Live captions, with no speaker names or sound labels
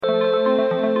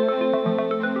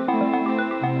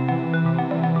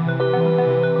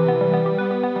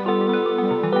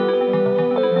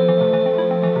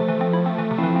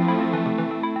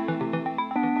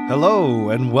Hello,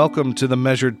 and welcome to the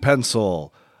Measured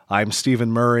Pencil. I'm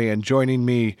Stephen Murray, and joining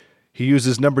me, he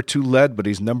uses number 2 lead, but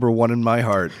he's number 1 in my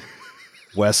heart,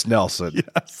 Wes Nelson.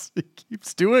 Yes, he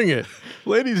keeps doing it.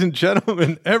 Ladies and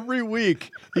gentlemen, every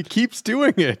week, he keeps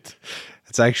doing it.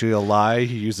 It's actually a lie.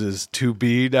 He uses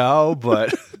 2B now,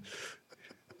 but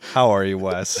how are you,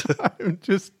 Wes? I'm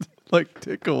just,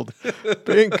 tickled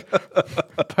pink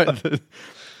by the...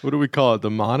 What do we call it?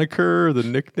 The moniker, the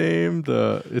nickname,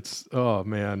 it's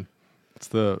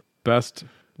the best,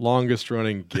 longest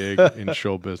running gig in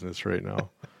show business right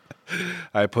now.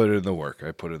 I put in the work.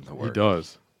 He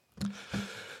does.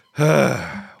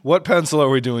 What pencil are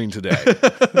we doing today?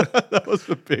 That was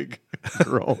a big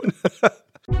groan.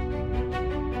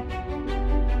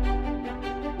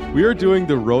 We are doing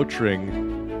the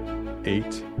r0tring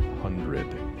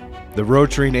 800. The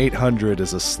r0tring 800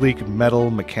 is a sleek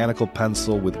metal mechanical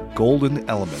pencil with golden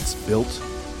elements built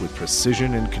with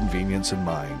precision and convenience in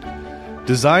mind.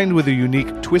 Designed with a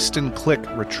unique twist and click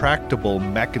retractable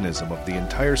mechanism of the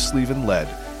entire sleeve in lead,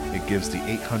 it gives the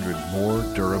 800 more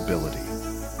durability.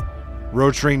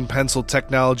 r0tring pencil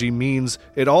technology means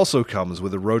it also comes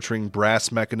with a r0tring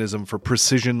brass mechanism for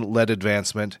precision lead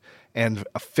advancement and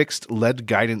a fixed lead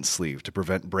guidance sleeve to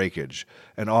prevent breakage,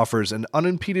 and offers an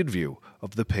unimpeded view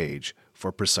of the page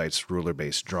for precise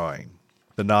ruler-based drawing.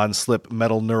 The non-slip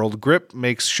metal knurled grip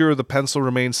makes sure the pencil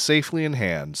remains safely in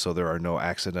hand so there are no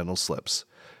accidental slips.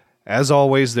 As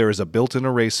always, there is a built-in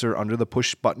eraser under the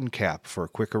push-button cap for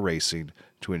quick erasing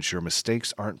to ensure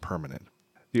mistakes aren't permanent.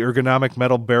 The ergonomic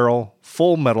metal barrel,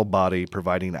 full metal body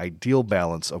providing ideal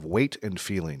balance of weight and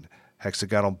feeling.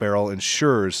 Hexagonal barrel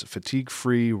ensures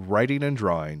fatigue-free writing and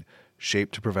drawing,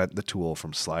 shaped to prevent the tool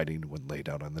from sliding when laid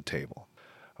out on the table.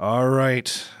 All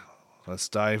right, let's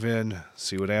dive in,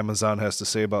 see what Amazon has to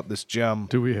say about this gem.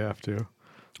 Do we have to?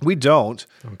 We don't.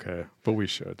 Okay, but we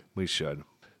should. We should.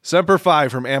 Semper Fi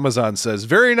from Amazon says,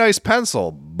 very nice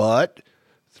pencil, but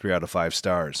 3 out of 5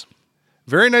 stars.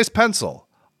 Very nice pencil.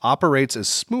 Operates as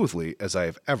smoothly as I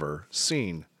have ever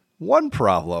seen. One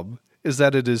problem is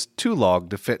that it is too long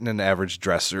to fit in an average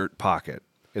dress shirt pocket.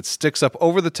 It sticks up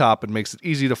over the top and makes it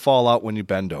easy to fall out when you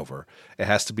bend over. It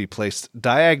has to be placed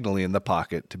diagonally in the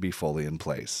pocket to be fully in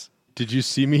place. Did you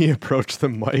see me approach the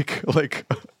mic like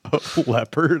a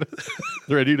leopard,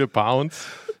 ready to pounce?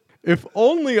 If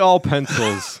only all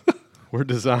pencils were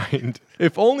designed,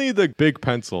 if only the big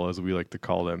pencil, as we like to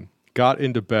call them, got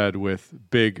into bed with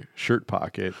big shirt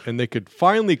pocket, and they could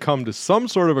finally come to some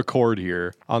sort of accord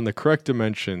here on the correct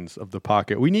dimensions of the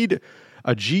pocket. We need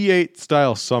a G8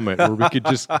 style summit where we could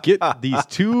just get these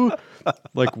two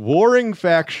warring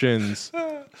factions,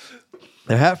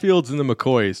 the Hatfields and the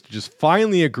McCoys, to just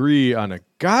finally agree on a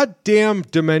goddamn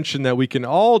dimension that we can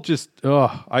all just,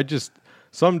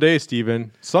 someday,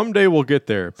 Steven, someday we'll get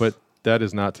there, but that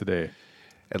is not today.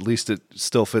 At least it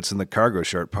still fits in the cargo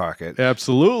shirt pocket.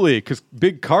 Absolutely, because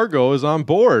Big Cargo is on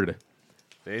board.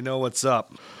 They know what's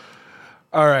up.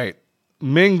 All right.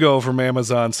 Mingo from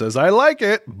Amazon says, I like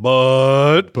it,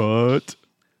 but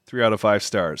 3 out of 5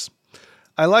 stars.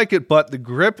 I like it, but the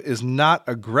grip is not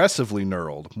aggressively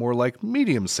knurled, more like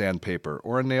medium sandpaper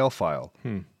or a nail file.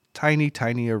 Tiny,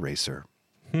 tiny eraser.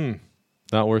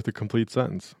 Not worth a complete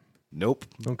sentence. Nope.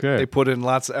 Okay. They put in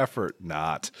lots of effort.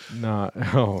 Not.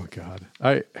 Oh, God.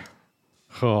 The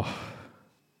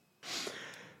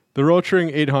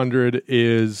r0tring 800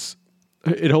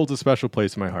 it holds a special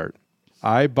place in my heart.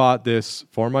 I bought this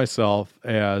for myself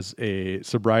as a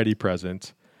sobriety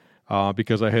present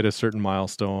because I hit a certain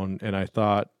milestone, and I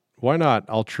thought, why not?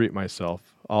 I'll treat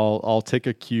myself. I'll take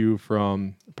a cue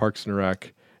from Parks and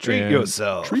Rec. Treat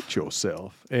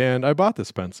yourself. And I bought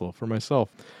this pencil for myself.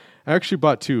 I actually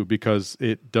bought 2 because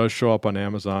it does show up on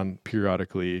Amazon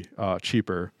periodically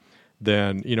cheaper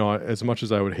than, as much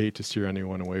as I would hate to steer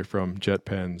anyone away from Jet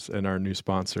Pens and our new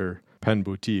sponsor, Pen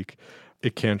Boutique,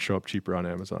 it can show up cheaper on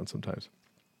Amazon sometimes.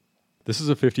 This is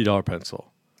a $50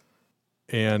 pencil,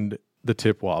 and the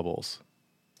tip wobbles,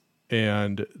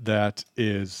 and that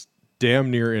is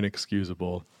damn near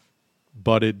inexcusable,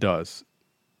 but it does.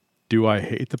 Do I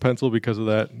hate the pencil because of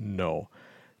that? No.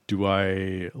 Do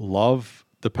I love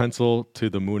the pencil to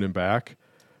the moon and back?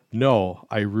 No,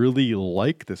 I really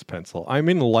like this pencil. I'm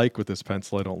in like with this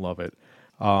pencil. I don't love it.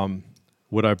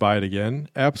 Would I buy it again?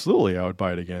 Absolutely, I would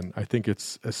buy it again. I think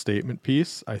it's a statement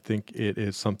piece. I think it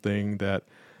is something that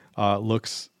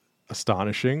looks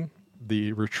astonishing.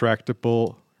 The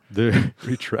retractable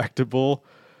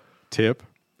tip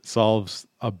solves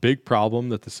a big problem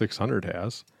that the 600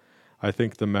 has. I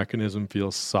think the mechanism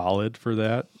feels solid for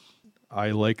that.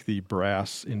 I like the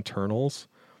brass internals.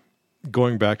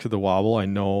 Going back to the wobble, I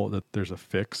know that there's a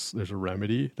fix, there's a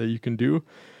remedy that you can do.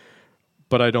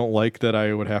 But I don't like that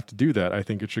I would have to do that. I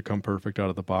think it should come perfect out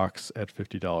of the box at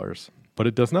 $50, but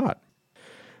it does not.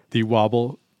 The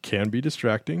wobble can be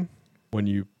distracting when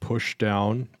you push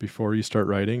down before you start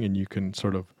writing, and you can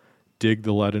sort of dig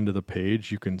the lead into the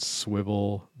page. You can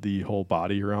swivel the whole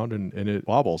body around and it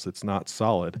wobbles. It's not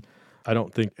solid. I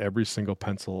don't think every single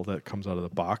pencil that comes out of the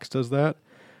box does that.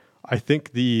 I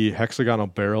think the hexagonal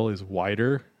barrel is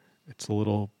wider. It's a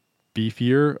little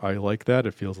beefier. I like that.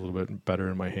 It feels a little bit better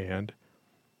in my hand.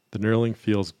 The knurling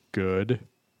feels good.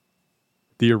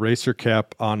 The eraser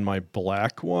cap on my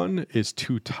black one is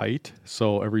too tight.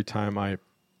 So every time I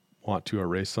want to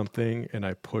erase something and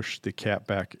I push the cap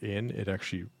back in, it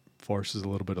actually forces a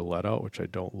little bit of lead out, which I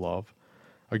don't love.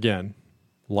 Again,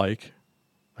 I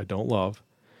don't love.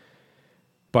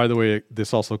 By the way,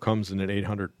 this also comes in an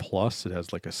 800 plus. It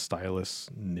has like a stylus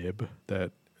nib,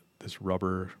 that this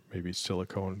rubber, maybe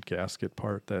silicone gasket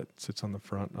part that sits on the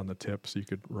front, on the tip, so you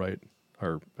could write,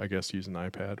 or I guess use an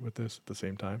iPad with this at the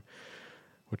same time,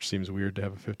 which seems weird to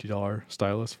have a $50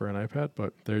 stylus for an iPad,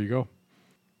 but there you go.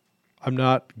 I'm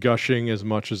not gushing as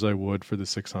much as I would for the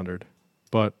 600,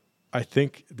 but I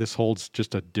think this holds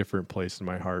just a different place in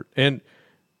my heart. And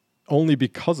only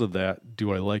because of that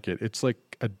do I like it. It's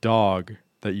like a dog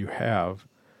that you have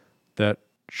that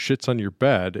shits on your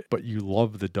bed, but you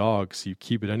love the dog, so you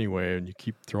keep it anyway, and you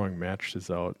keep throwing mattresses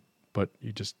out, but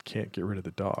you just can't get rid of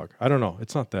the dog. I don't know.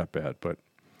 It's not that bad, but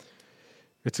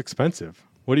it's expensive.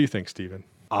 What do you think, Steven?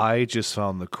 I just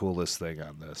found the coolest thing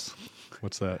on this.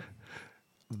 What's that?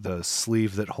 The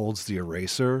sleeve that holds the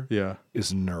eraser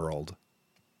is knurled.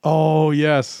 Oh,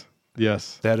 yes.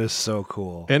 Yes. That is so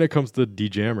cool. And it comes the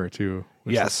de-jammer, too,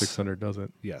 which yes. the 600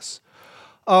 doesn't. Yes.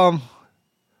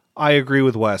 I agree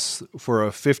with Wes. For a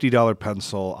 $50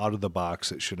 pencil out of the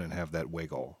box, it shouldn't have that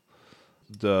wiggle.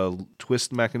 The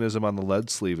twist mechanism on the lead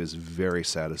sleeve is very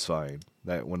satisfying.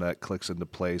 That when that clicks into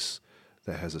place,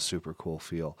 that has a super cool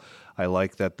feel. I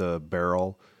like that the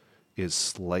barrel is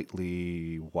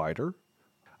slightly wider.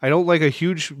 I don't like a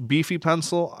huge beefy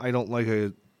pencil. I don't like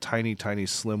a tiny, tiny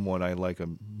slim one. I like a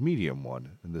medium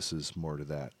one, and this is more to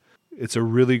that. It's a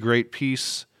really great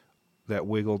piece, that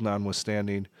wiggle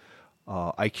notwithstanding.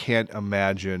 I can't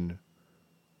imagine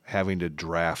having to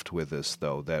draft with this,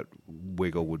 though. That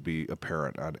wiggle would be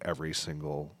apparent on every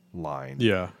single line.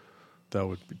 Yeah, that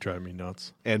would drive me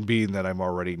nuts. And being that I'm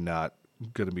already not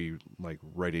going to be like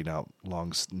writing out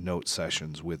long note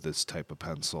sessions with this type of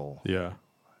pencil. Yeah.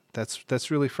 That's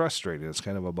really frustrating. It's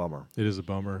kind of a bummer. It is a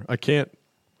bummer.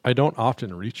 I don't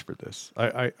often reach for this.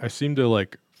 I seem to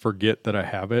like forget that I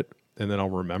have it, and then I'll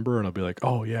remember and I'll be like,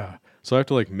 oh yeah. So I have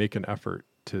to like make an effort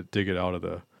to dig it out of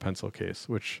the pencil case,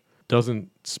 which doesn't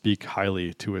speak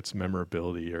highly to its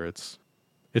memorability, or it's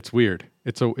weird.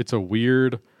 It's a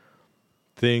weird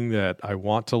thing that I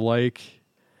want to like.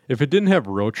 If it didn't have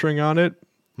r0tring on it,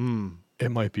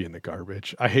 it might be in the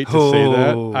garbage. I hate to say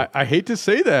that. I hate to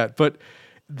say that, but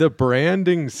the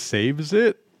branding saves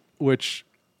it, which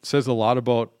says a lot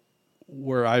about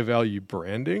where I value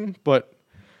branding. But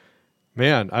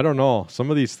man, I don't know. Some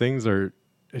of these things I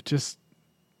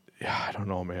don't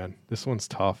know, man. This one's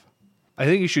tough. I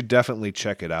think you should definitely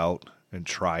check it out and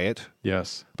try it.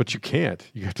 Yes, but you can't.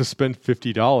 You have to spend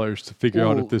 $50 to figure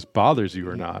out if this bothers you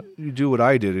or not. You do what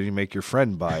I did and you make your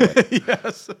friend buy it.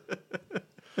 Yes.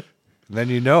 And then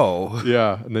you know.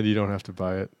 Yeah, and then you don't have to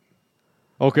buy it.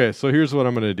 Okay, so here's what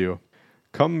I'm going to do.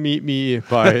 Come meet me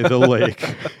by the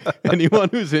lake. Anyone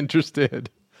who's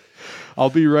interested. I'll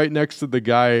be right next to the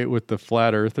guy with the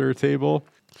flat earther table.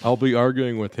 I'll be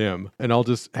arguing with him, and I'll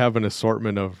just have an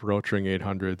assortment of r0tring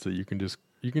 800s that you can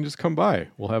just come by.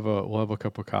 We'll have a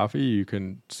cup of coffee. You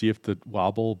can see if the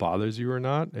wobble bothers you or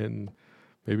not, and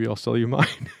maybe I'll sell you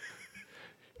mine.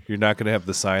 You're not going to have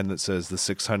the sign that says the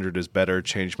 600 is better,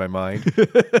 change my mind?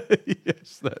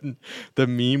 Yes, the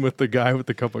meme with the guy with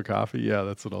the cup of coffee. Yeah,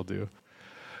 that's what I'll do.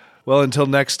 Well, until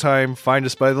next time, find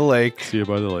us by the lake. See you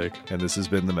by the lake. And this has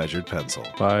been The Measured Pencil.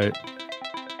 Bye.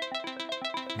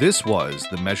 This was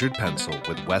The Measured Pencil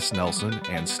with Wes Nelson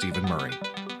and Stephen Murray.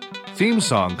 Theme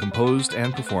song composed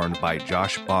and performed by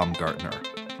Josh Baumgartner.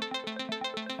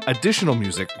 Additional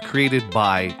music created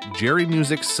by Jerry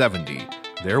Music 70.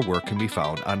 Their work can be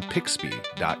found on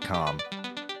Pixby.com.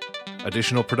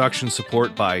 Additional production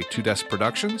support by Two Desk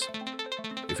Productions.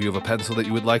 If you have a pencil that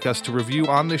you would like us to review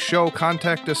on this show,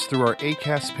 contact us through our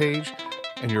Acast page,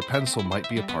 and your pencil might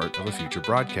be a part of a future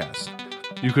broadcast.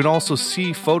 You can also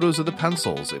see photos of the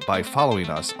pencils by following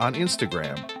us on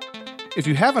Instagram. If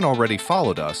you haven't already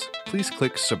followed us, please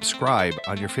click subscribe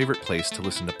on your favorite place to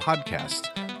listen to podcasts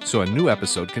so a new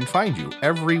episode can find you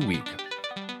every week.